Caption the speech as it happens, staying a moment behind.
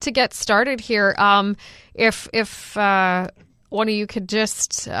to get started here, if one of you could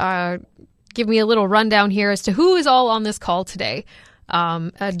just give me a little rundown here as to who is all on this call today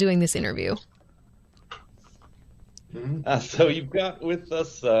doing this interview. So you've got with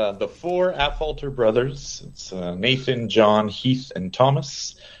us the four Affolter brothers. It's Nathan, John, Heath, and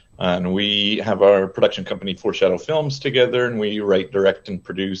Thomas. And we have our production company, Foreshadow Films, together, and we write, direct, and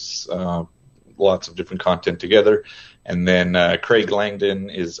produce lots of different content together. And then Craig Langdon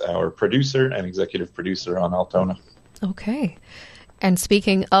is our producer and executive producer on Altona. Okay. And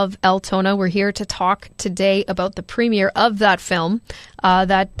speaking of Altona, we're here to talk today about the premiere of that film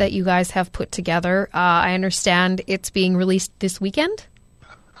that you guys have put together. I understand it's being released this weekend?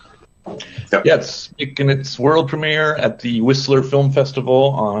 Yep. Yeah, it's making its world premiere at the Whistler Film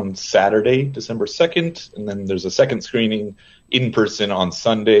Festival on Saturday, December 2nd. And then there's a second screening in person on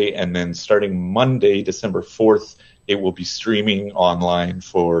Sunday. And then starting Monday, December 4th, it will be streaming online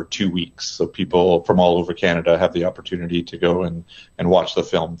for 2 weeks. So people from all over Canada have the opportunity to go and watch the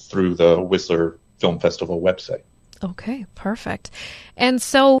film through the Whistler Film Festival website. Okay, perfect. And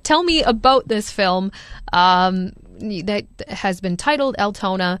so tell me about this film that has been titled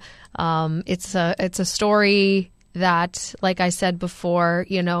Altona. It's a story that, like I said before,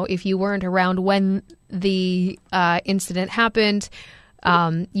 you know, if you weren't around when the incident happened,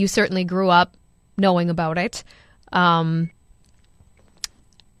 you certainly grew up knowing about it. I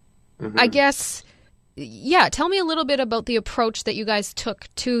guess, yeah, tell me a little bit about the approach that you guys took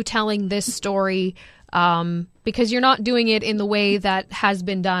to telling this story, because you're not doing it in the way that has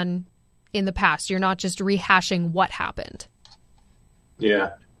been done in the past. You're not just rehashing what happened.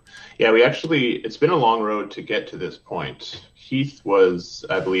 Yeah, we actually, it's been a long road to get to this point. Heath was,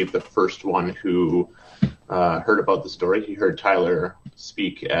 I believe, the first one who heard about the story. He heard Tyler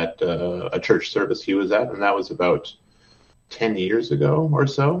speak at a church service he was at, and that was about 10 years ago or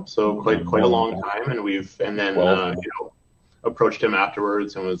so. So quite a long time. And then approached him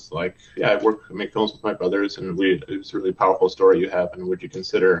afterwards and was like, "Yeah, I make films with my brothers, and it was a really powerful story you have. And would you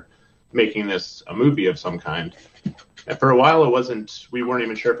consider making this a movie of some kind?" And for a while, we weren't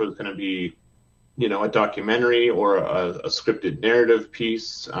even sure if it was going to be, you know, a documentary or a scripted narrative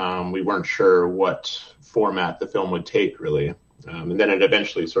piece. We weren't sure what format the film would take, really. And then it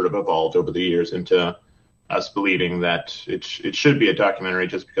eventually sort of evolved over the years into us believing that it should be a documentary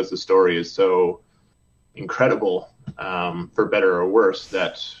just because the story is so incredible, for better or worse,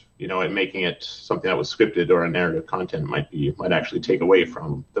 that, you know, making it something that was scripted or a narrative content might actually take away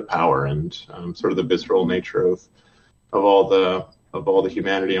from the power and sort of the visceral nature of all the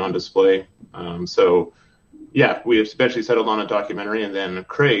humanity on display. So yeah, we eventually settled on a documentary, and then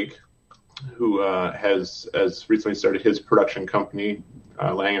Craig, who has recently started his production company,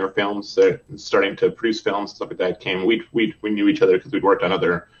 Langdon Films, starting to produce films, stuff like that, came. We knew each other because we'd worked on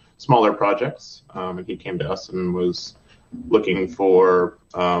other smaller projects, and he came to us and was looking for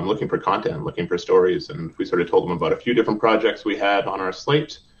content, looking for stories, and we sort of told him about a few different projects we had on our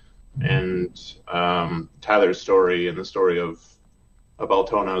slate, and Tyler's story and the story of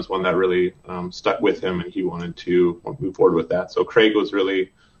Altona is one that really stuck with him, and he wanted to move forward with that. So Craig was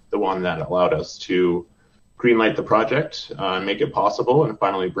really the one that allowed us to greenlight the project, and make it possible, and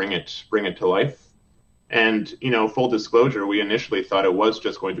finally bring it to life. And, you know, full disclosure, we initially thought it was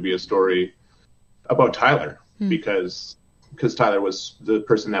just going to be a story about Tyler, because Tyler was the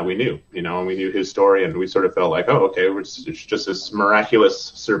person that we knew, you know, and we knew his story, and we sort of felt like, oh, okay, it's just this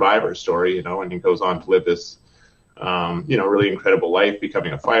miraculous survivor story, you know, and he goes on to live this, you know, really incredible life,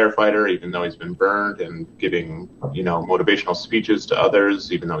 becoming a firefighter, even though he's been burned, and giving, you know, motivational speeches to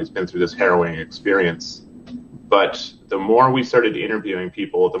others, even though he's been through this harrowing experience. But the more we started interviewing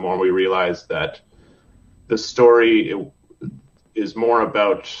people, the more we realized that the story is more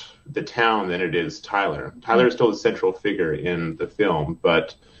about the town than it is Tyler. Tyler is still the central figure in the film,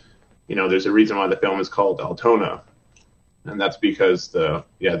 but, you know, there's a reason why the film is called Altona, and that's because the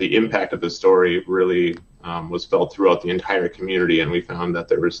impact of the story really was felt throughout the entire community, and we found that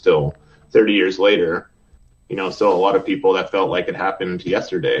there was still 30 years later, you know, still a lot of people that felt like it happened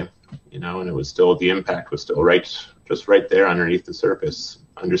yesterday, you know, and it was still, the impact was still just right there underneath the surface,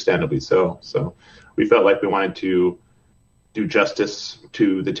 understandably so. So we felt like we wanted to do justice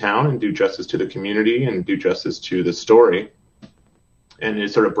to the town and do justice to the community and do justice to the story. And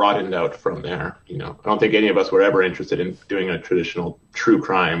it sort of broadened out from there. You know, I don't think any of us were ever interested in doing a traditional true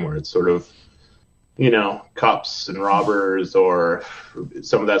crime where it's sort of, you know, cops and robbers, or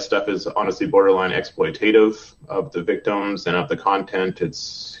some of that stuff is honestly borderline exploitative of the victims and of the content.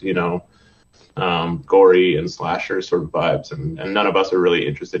 It's, you know, gory and slasher sort of vibes, and none of us are really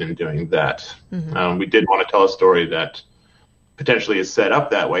interested in doing that. We did want to tell a story that potentially is set up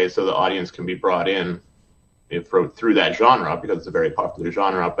that way so the audience can be brought in through that genre, because it's a very popular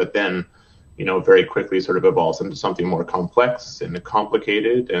genre, but then, very quickly sort of evolves into something more complex and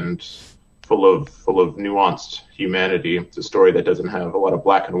complicated and full of nuanced humanity. It's a story that doesn't have a lot of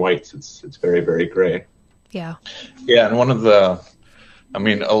black and whites. It's very, very gray. Yeah. Yeah,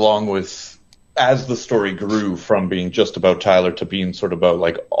 and along with, as the story grew from being just about Tyler to being sort of about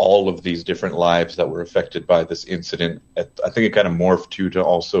like all of these different lives that were affected by this incident, I think it kind of morphed to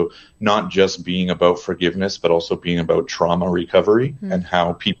also not just being about forgiveness, but also being about trauma recovery and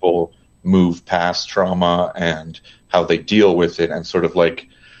how people move past trauma and how they deal with it, and sort of like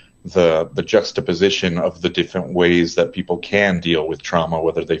the juxtaposition of the different ways that people can deal with trauma,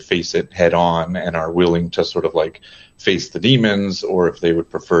 whether they face it head on and are willing to sort of like face the demons, or if they would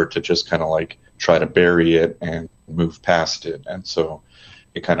prefer to just kind of like try to bury it and move past it. And so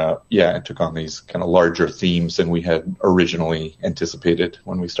it it took on these kind of larger themes than we had originally anticipated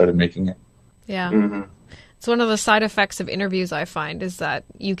when we started making it. Yeah. Mm-hmm. It's one of the side effects of interviews, I find, is that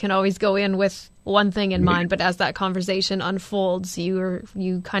you can always go in with one thing in mind, but as that conversation unfolds, you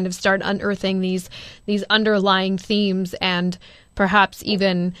kind of start unearthing these underlying themes and perhaps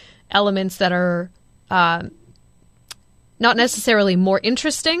even elements that are not necessarily more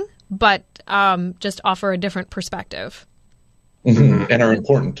interesting, but just offer a different perspective. Mm-hmm. And are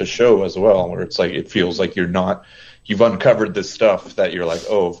important to show as well, where it's like it feels like you've uncovered this stuff that you're like,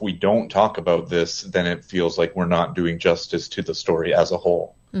 oh, if we don't talk about this, then it feels like we're not doing justice to the story as a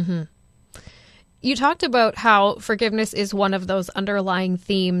whole. Mm-hmm. You talked about how forgiveness is one of those underlying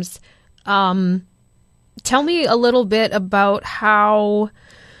themes. Tell me a little bit about how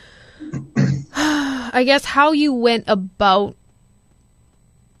you went about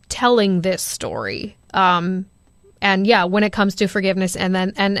telling this story. And yeah, when it comes to forgiveness and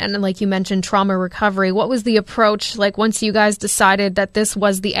then and like you mentioned, trauma recovery, what was the approach like once you guys decided that this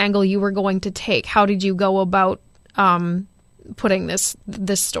was the angle you were going to take? How did you go about putting this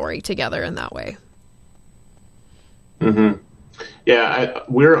story together in that way? Mm-hmm. Yeah,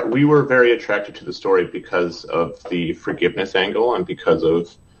 we were very attracted to the story because of the forgiveness angle and because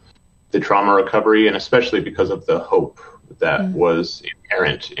of the trauma recovery, and especially because of the hope that was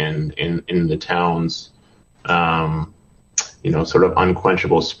inherent in the town's sort of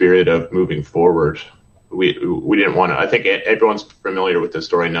unquenchable spirit of moving forward. We didn't want to. I think everyone's familiar with this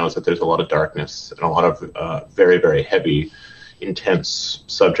story, knows that there's a lot of darkness and a lot of very, very heavy, intense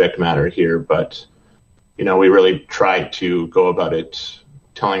subject matter here. But we really tried to go about it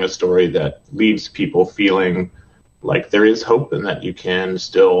telling a story that leaves people feeling like there is hope and that you can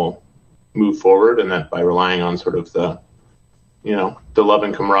still move forward, and that by relying on sort of the love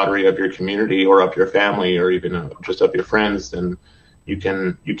and camaraderie of your community or of your family or even just of your friends, then you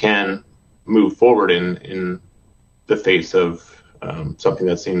can move forward in the face of something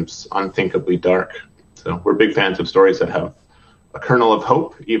that seems unthinkably dark. So we're big fans of stories that have a kernel of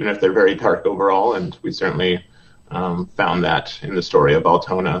hope, even if they're very dark overall. And we certainly found that in the story of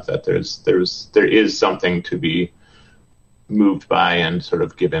Altona, that there is something to be moved by and sort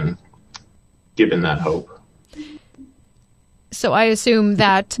of given that hope. So I assume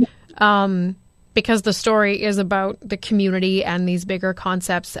that because the story is about the community and these bigger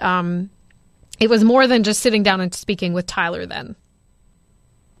concepts, it was more than just sitting down and speaking with Tyler then.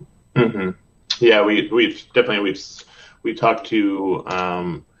 Mm-hmm. Yeah, we've talked to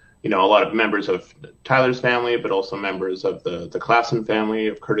a lot of members of Tyler's family, but also members of the Klassen family,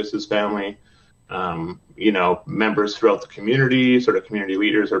 of Curtis's family, members throughout the community, sort of community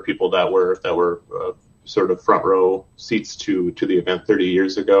leaders or people that were sort of front row seats to the event 30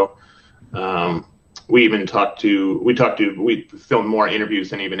 years ago. We filmed more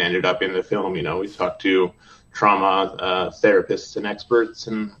interviews than even ended up in the film. We talked to trauma therapists and experts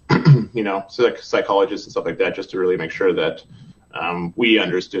and, psychologists and stuff like that, just to really make sure that we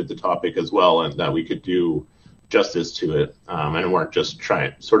understood the topic as well and that we could do justice to it, and weren't just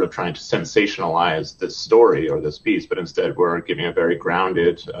trying to sensationalize this story or this piece, but instead we're giving a very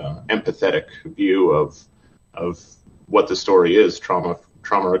grounded, empathetic view of what the story is, trauma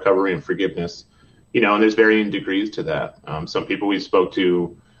recovery and forgiveness. And there's varying degrees to that. Some people we spoke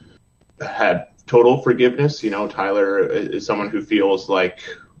to had total forgiveness. Tyler is someone who feels like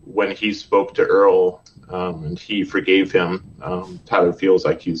when he spoke to Earl and he forgave him, Tyler feels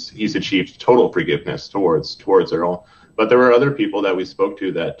like he's achieved total forgiveness towards Earl. But there were other people that we spoke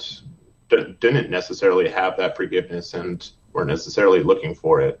to that didn't necessarily have that forgiveness and weren't necessarily looking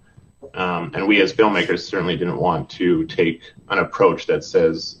for it. And we as filmmakers certainly didn't want to take an approach that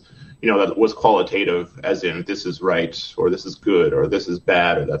says, that was qualitative, as in this is right or this is good or this is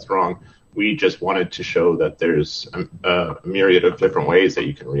bad or that's wrong. we just wanted to show that there's a myriad of different ways that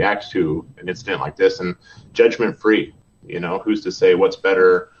you can react to an incident like this, and judgment free. Who's to say what's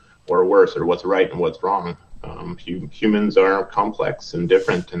better or worse, or what's right and what's wrong? Humans are complex and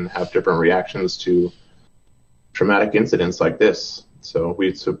different and have different reactions to traumatic incidents like this.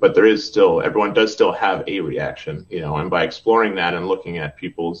 But there is still, everyone does still have a reaction, and by exploring that and looking at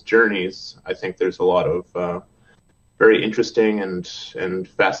people's journeys, I think there's a lot of very interesting and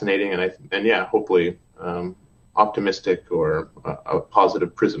fascinating and hopefully optimistic or a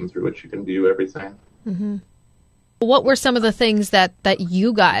positive prism through which you can view everything. Mm-hmm. What were some of the things that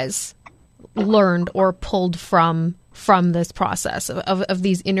you guys learned or pulled from this process of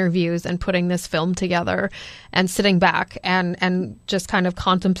these interviews and putting this film together and sitting back and just kind of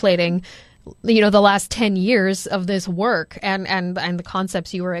contemplating, the last 10 years of this work and the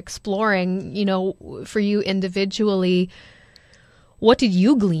concepts you were exploring, for you individually? What did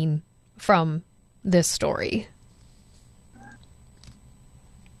you glean from this story?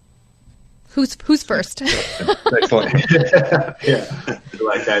 Who's first? Excellent. Yeah,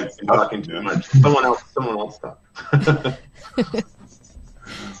 like I've been talking too much. Someone else talk.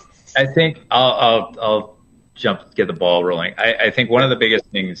 I think I'll get the ball rolling. I think one of the biggest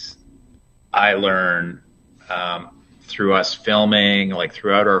things I learned through us filming, like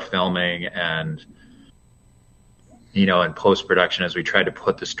throughout our filming, and in post-production as we tried to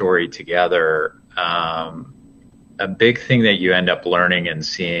put the story together, a big thing that you end up learning and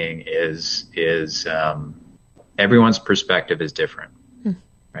seeing is everyone's perspective is different,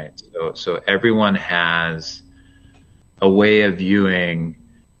 right? So everyone has a way of viewing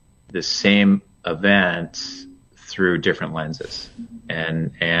the same event through different lenses,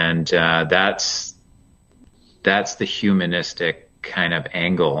 and that's the humanistic kind of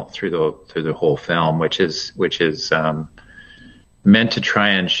angle through the whole film, which is meant to try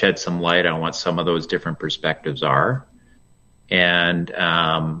and shed some light on what some of those different perspectives are. And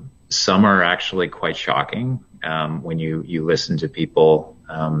some are actually quite shocking when you listen to people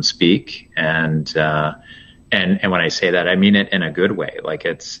speak. And when I say that, I mean it in a good way. Like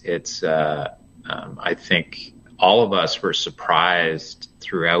it's I think all of us were surprised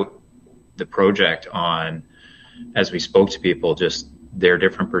throughout the project on, as we spoke to people, just their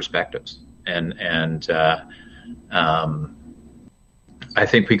different perspectives. And I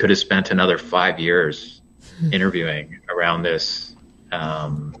think we could have spent another 5 years interviewing around this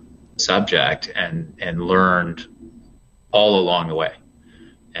subject and learned all along the way.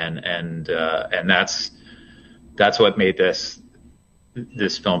 And that's what made this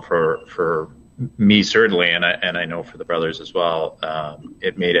film for me, certainly, and I know for the brothers as well.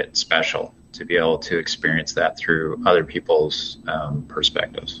 It made it special to be able to experience that through other people's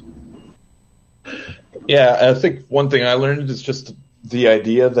perspectives. Yeah, I think one thing I learned is just the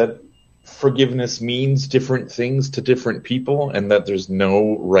idea that forgiveness means different things to different people, and that there's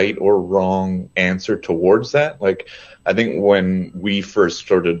no right or wrong answer towards that. Like, I think when we first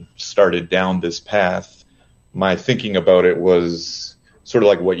started down this path, my thinking about it was sort of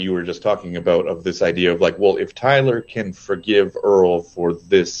like what you were just talking about, of this idea of like, well, if Tyler can forgive Earl for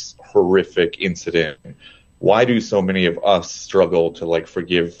this horrific incident, why do so many of us struggle to like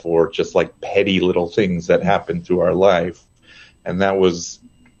forgive for just like petty little things that happen through our life? And that was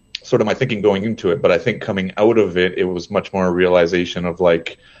sort of my thinking going into it. But I think coming out of it, it was much more a realization of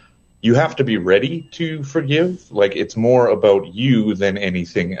like, you have to be ready to forgive. Like, it's more about you than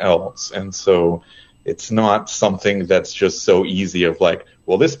anything else. And so it's not something that's just so easy of like,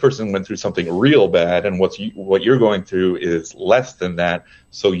 well, this person went through something real bad, and what you're going through is less than that,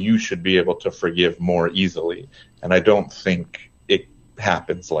 so you should be able to forgive more easily. And I don't think it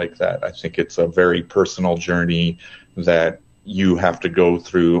happens like that. I think it's a very personal journey that you have to go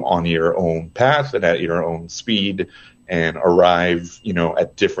through on your own path and at your own speed, and arrive,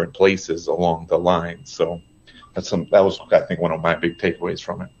 at different places along the line. So that was, I think, one of my big takeaways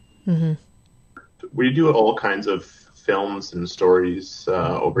from it. Mm-hmm. We do all kinds of films and stories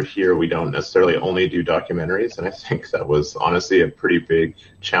over here. We don't necessarily only do documentaries, and I think that was honestly a pretty big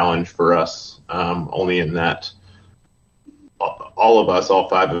challenge for us, only in that all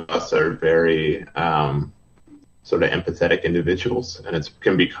five of us are very sort of empathetic individuals, and it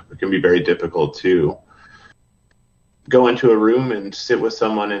can be very difficult to go into a room and sit with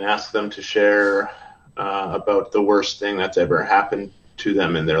someone and ask them to share about the worst thing that's ever happened to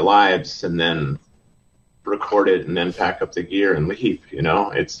them in their lives, and then record it and then pack up the gear and leave.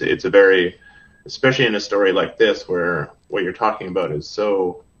 It's a very, especially in a story like this where what you're talking about is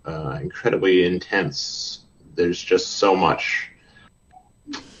so incredibly intense. There's just so much.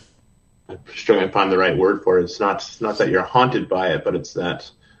 I'm struggling to find the right word for it. It's not that you're haunted by it, but it's that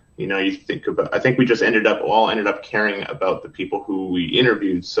you think about, I think we just ended up caring about the people who we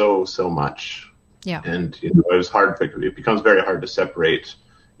interviewed so much. Yeah. And it becomes very hard to separate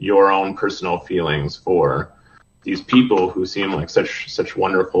your own personal feelings for these people who seem like such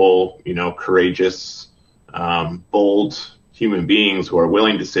wonderful, courageous, bold human beings who are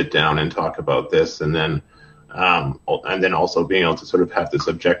willing to sit down and talk about this, and then also being able to sort of have this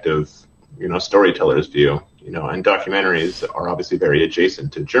objective, storyteller's view, and documentaries are obviously very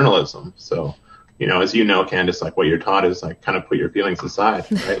adjacent to journalism. So, as you know, Candace, like what you're taught is like kind of put your feelings aside,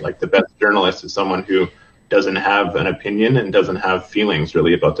 right? Like the best journalist is someone who doesn't have an opinion and doesn't have feelings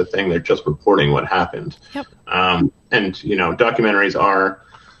really about the thing. They're just reporting what happened. Yep. And documentaries are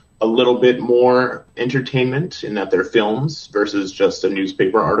a little bit more entertainment in that they're films versus just a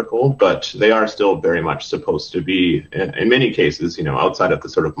newspaper article, but they are still very much supposed to be, in many cases, outside of the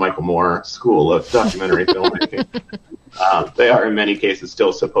sort of Michael Moore school of documentary filmmaking, they are in many cases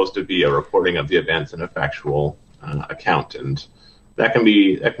still supposed to be a reporting of the events and a factual account. And that can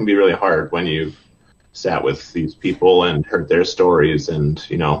be really hard when you've sat with these people and heard their stories and,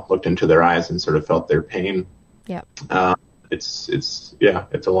 looked into their eyes and sort of felt their pain. Yeah. It's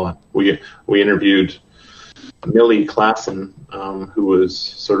a lot. We interviewed Millie Klassen, who was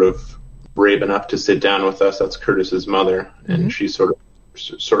sort of brave enough to sit down with us. That's Curtis's mother, and she sort of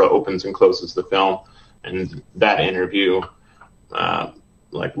opens and closes the film. And that interview,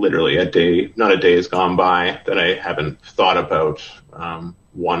 like literally not a day has gone by that I haven't thought about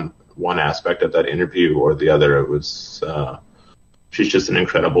one aspect of that interview or the other. It was she's just an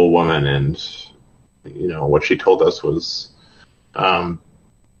incredible woman, and what she told us was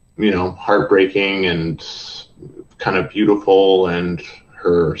heartbreaking and kind of beautiful, and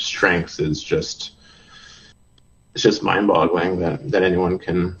her strength is just mind-boggling that anyone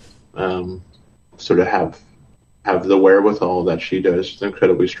can sort of have the wherewithal that she does. She's an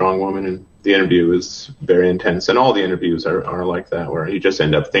incredibly strong woman, and the interview is very intense, and all the interviews are like that, where you just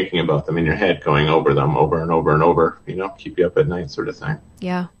end up thinking about them in your head, going over them over and over and over, keep you up at night sort of thing.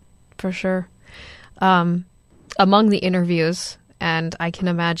 Yeah, for sure. Among the interviews, and I can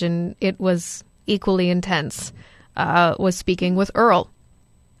imagine it was equally intense, was speaking with Earl,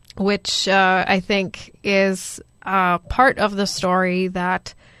 which I think is part of the story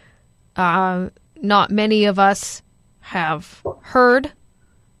that not many of us have heard,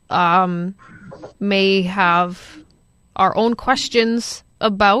 may have our own questions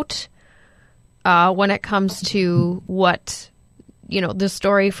about when it comes to what, the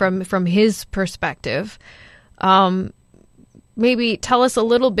story from his perspective. Maybe tell us a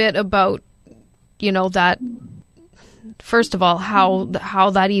little bit about, that, first of all, how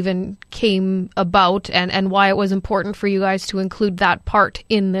that even came about and why it was important for you guys to include that part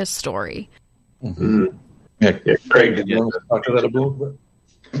in this story. Mm-hmm. Yeah, Craig, did you want to talk to that a little bit?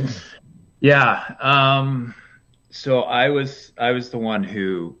 Yeah. So I was the one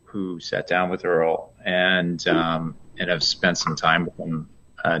who sat down with Earl and I've spent some time with him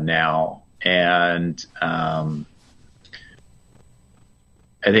now. And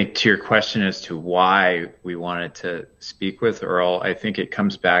I think to your question as to why we wanted to speak with Earl, I think it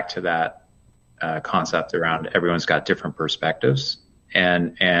comes back to that concept around everyone's got different perspectives,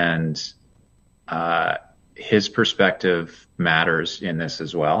 and his perspective matters in this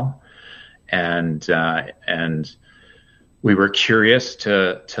as well. And we were curious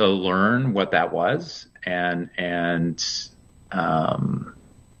to learn what that was,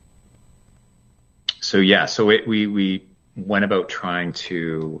 so we went about trying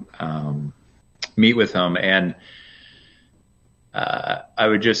to meet with him, and I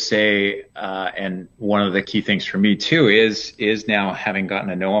would just say, and one of the key things for me too is now having gotten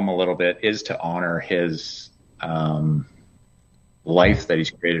to know him a little bit, is to honor his life that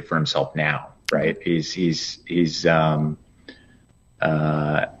he's created for himself now. Right? He's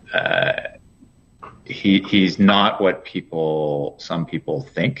not what some people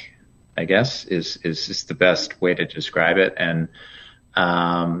think, I guess, is just the best way to describe it. And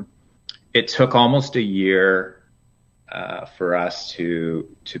it took almost a year for us to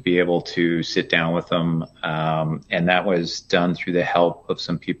be able to sit down with him, and that was done through the help of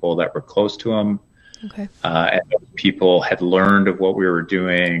some people that were close to him. Okay. And people had learned of what we were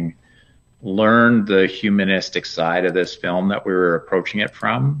doing, learned the humanistic side of this film that we were approaching it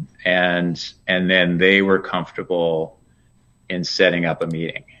from, and then they were comfortable in setting up a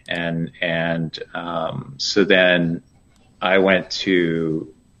meeting. And so then I went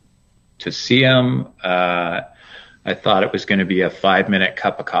to see him. I thought it was going to be a 5-minute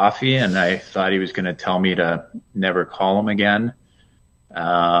cup of coffee, and I thought he was going to tell me to never call him again.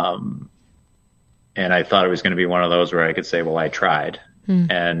 And I thought it was going to be one of those where I could say, well, I tried.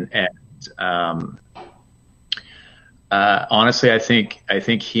 Honestly, I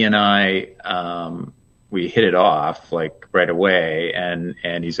think he and I, we hit it off like right away,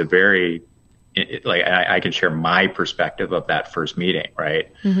 and he's a very, like, I can share my perspective of that first meeting,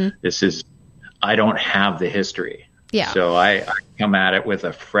 right? I don't have the history. Yeah. So I come at it with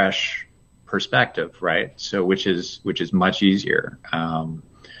a fresh perspective, right? So which is much easier.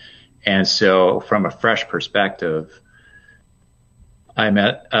 And so from a fresh perspective, I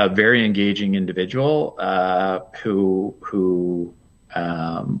met a very engaging individual who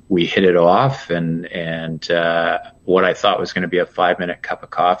we hit it off, and what I thought was going to be a 5-minute cup of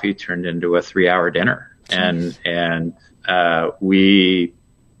coffee turned into a 3-hour dinner. Jeez. And we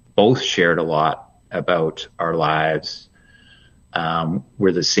both shared a lot about our lives.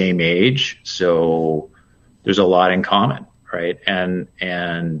 We're the same age, so there's a lot in common, right? And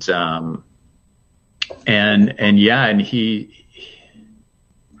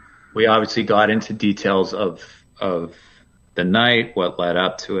we obviously got into details of the night, what led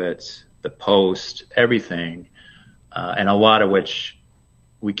up to it, the post, everything, and a lot of which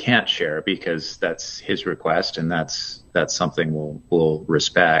we can't share because that's his request, and that's something we'll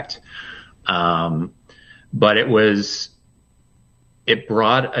respect. But it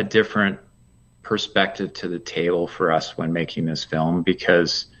brought a different perspective to the table for us when making this film,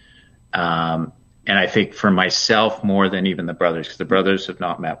 because and I think for myself more than even the brothers, because the brothers have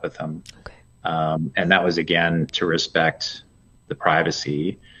not met with him. Okay. And that was, again, to respect the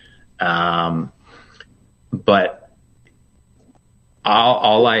privacy. But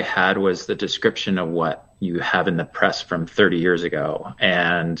all I had was the description of what you have in the press from 30 years ago.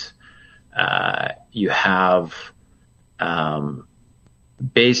 And you have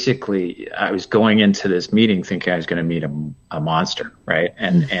basically, I was going into this meeting thinking I was going to meet a monster, right?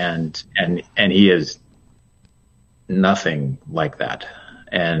 And he is nothing like that.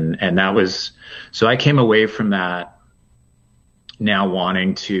 And that was, so I came away from that now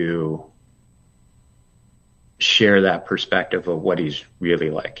wanting to share that perspective of what he's really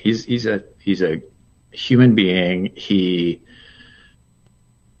like. He's a human being.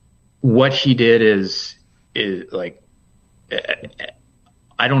 What he did is like,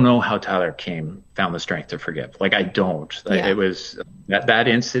 I don't know how Tyler found the strength to forgive. Like, I don't. Yeah. It was that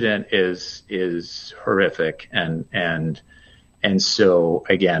incident is horrific, and so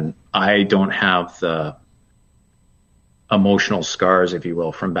again, I don't have the emotional scars, if you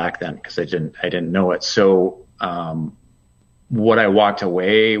will, from back then, because I didn't know it. So what I walked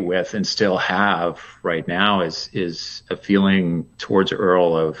away with and still have right now is a feeling towards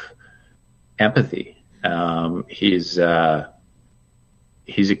Earl of empathy.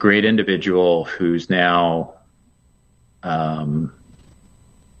 He's a great individual who's now,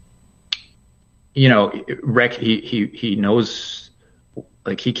 he knows,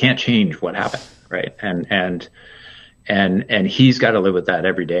 like, he can't change what happened, right? And he's got to live with that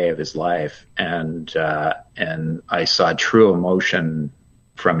every day of his life. And I saw true emotion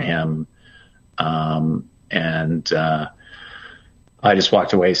from him, and I just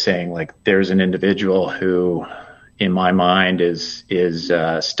walked away saying, like, there's an individual who, in my mind, is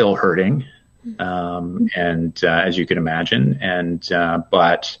still hurting, and as you can imagine, and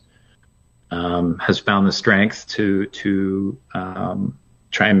but has found the strength to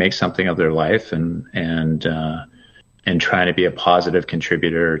try and make something of their life, and try to be a positive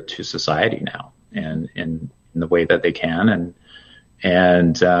contributor to society now, and in the way that they can,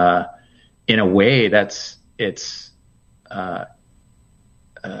 and in a way it's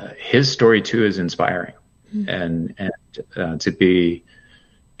his story too is inspiring. And to be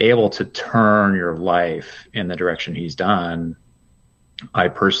able to turn your life in the direction he's done, I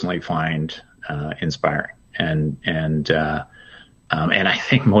personally find inspiring. And I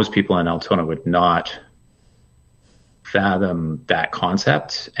think most people in Altona would not fathom that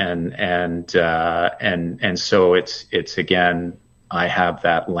concept. And so it's again, I have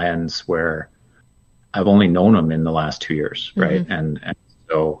that lens where I've only known him in the last 2 years, right? And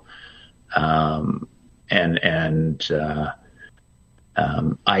so.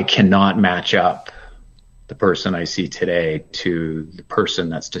 I cannot match up the person I see today to the person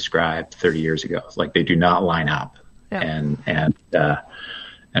that's described 30 years ago. Like, they do not line up. Yeah. And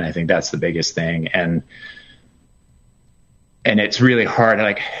I think that's the biggest thing. And it's really hard,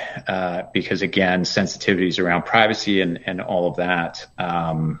 like, because again, sensitivities around privacy and all of that,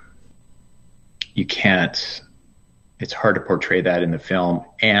 you can't, it's hard to portray that in the film,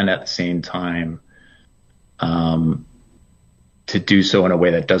 and at the same time, to do so in a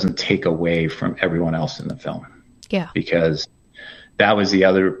way that doesn't take away from everyone else in the film. Yeah. Because that was the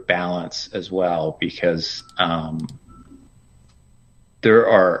other balance as well, because there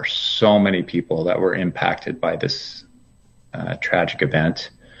are so many people that were impacted by this tragic event.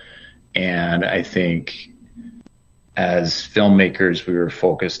 And I think as filmmakers, we were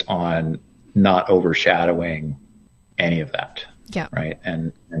focused on not overshadowing any of that. Yeah. Right.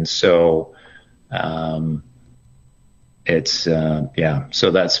 And so it's,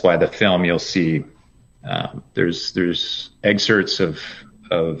 so that's why the film you'll see, there's excerpts of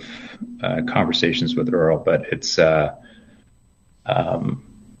conversations with Earl, but it's done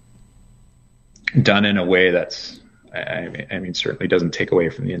in a way that's, I mean, certainly doesn't take away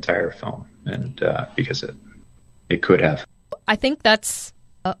from the entire film, and because it could have. I think that's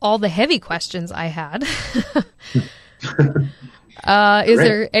all the heavy questions I had. Is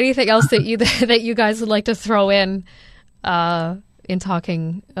there anything else that you guys would like to throw in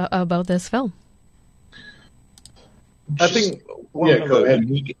talking about this film? I think one of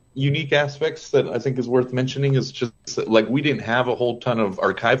the unique aspects that I think is worth mentioning is just that, like, we didn't have a whole ton of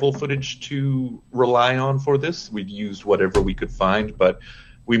archival footage to rely on for this. We'd used whatever we could find, but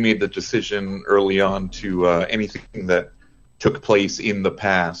we made the decision early on to anything that took place in the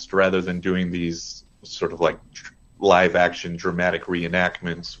past, rather than doing these sort of like live action dramatic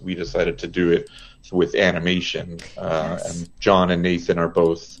reenactments, we decided to do it with animation. And John and Nathan are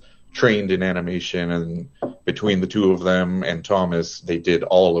both trained in animation, and between the two of them and Thomas, they did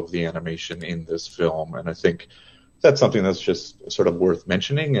all of the animation in this film. And I think that's something that's just sort of worth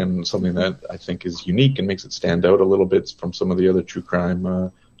mentioning, and something that I think is unique and makes it stand out a little bit from some of the other true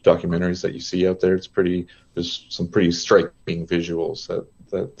crime documentaries that you see out there. There's some pretty striking visuals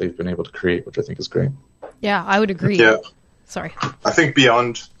that they've been able to create, which I think is great. Yeah, I would agree. Yeah. Sorry. I think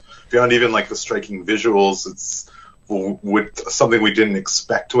beyond even like the striking visuals, it's with something we didn't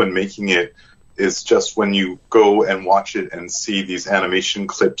expect when making it is just when you go and watch it and see these animation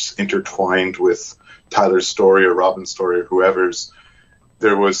clips intertwined with Tyler's story or Robin's story or whoever's,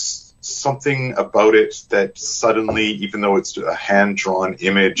 there was something about it that suddenly, even though it's a hand-drawn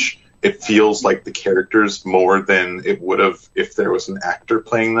image, it feels like the characters more than it would have if there was an actor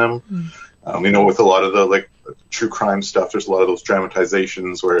playing them. With a lot of the like true crime stuff, there's a lot of those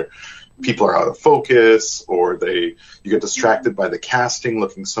dramatizations where people are out of focus, or you get distracted by the casting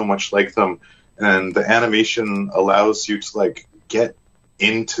looking so much like them, and the animation allows you to like get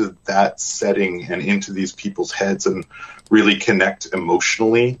into that setting and into these people's heads and really connect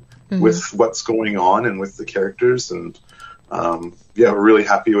emotionally with what's going on and with the characters. And we're really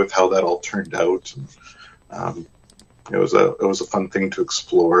happy with how that all turned out. And, it was a fun thing to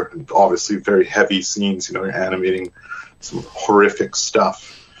explore, and obviously very heavy scenes. You're animating some horrific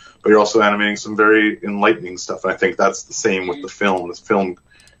stuff, but you're also animating some very enlightening stuff. And I think that's the same with the film. This film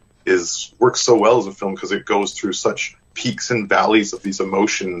works so well as a film because it goes through such peaks and valleys of these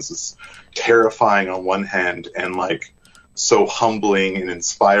emotions. It's terrifying on one hand, and like so humbling and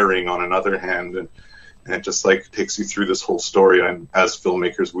inspiring on another hand, and it just like takes you through this whole story. And as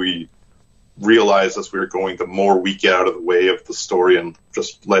filmmakers, we realize as we were going, the more we get out of the way of the story and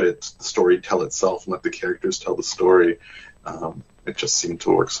just let the story tell itself and let the characters tell the story, it just seemed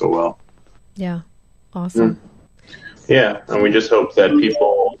to work so well. Yeah, awesome. Yeah, and we just hope that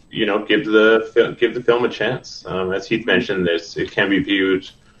people, give the film a chance. As Heath mentioned, it can be viewed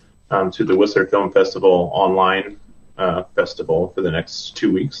to the Whistler Film Festival online festival for the next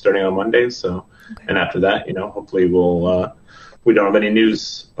 2 weeks, starting on Mondays. So, and after that, hopefully we don't have any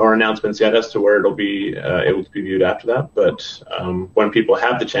news or announcements yet as to where it'll be able to be viewed after that. But when people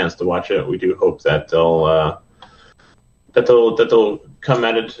have the chance to watch it, we do hope that they'll come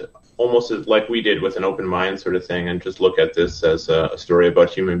at it almost like we did, with an open mind sort of thing, and just look at this as a story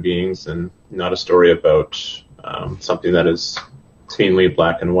about human beings and not a story about something that is cleanly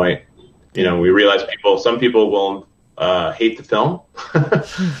black and white. We realize some people will hate the film.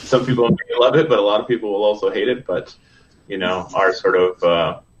 Some people may love it, but a lot of people will also hate it. But our sort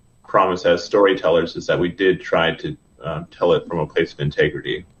of promise as storytellers is that we did try to tell it from a place of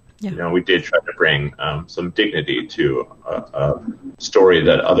integrity. Yeah. We did try to bring some dignity to a story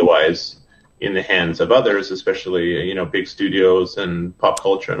that otherwise, in the hands of others, especially big studios and pop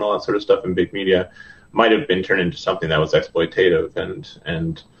culture and all that sort of stuff and big media, might have been turned into something that was exploitative.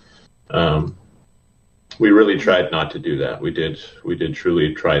 And we really tried not to do that. We did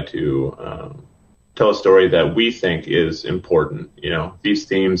truly try to tell a story that we think is important. These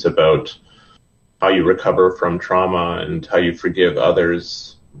themes about how you recover from trauma and how you forgive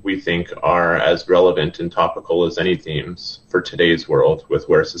others, we think are as relevant and topical as any themes for today's world with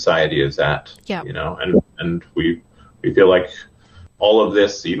where society is at. Yeah. And we feel like all of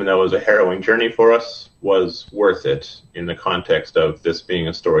this, even though it was a harrowing journey for us, was worth it in the context of this being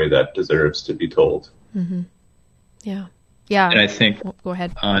a story that deserves to be told. Mm-hmm. Yeah. Yeah. And I think go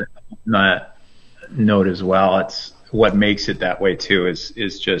ahead. On that note as well, it's what makes it that way too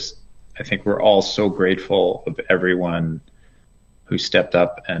is just, I think we're all so grateful of everyone who stepped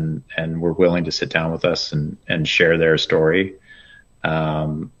up and were willing to sit down with us and share their story.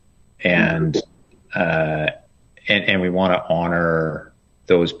 And we want to honor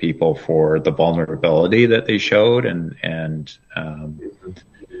those people for the vulnerability that they showed, and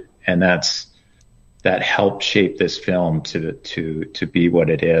that helped shape this film to be what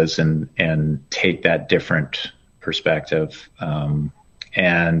it is, and take that different perspective.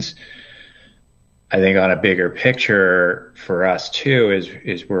 And I think on a bigger picture for us too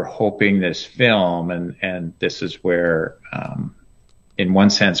is we're hoping this film, and this is where, in one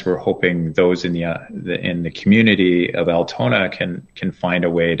sense, we're hoping those in the community of Altona can find a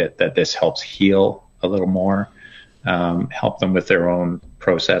way that this helps heal a little more, help them with their own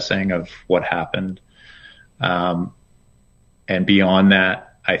processing of what happened. And beyond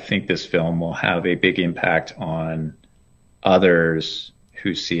that, I think this film will have a big impact on others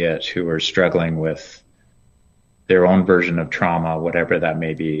who see it, who are struggling with their own version of trauma, whatever that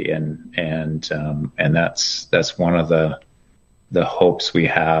may be. And that's one of the hopes we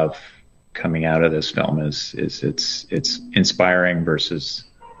have coming out of this film is it's inspiring versus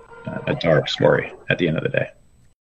a dark story at the end of the day.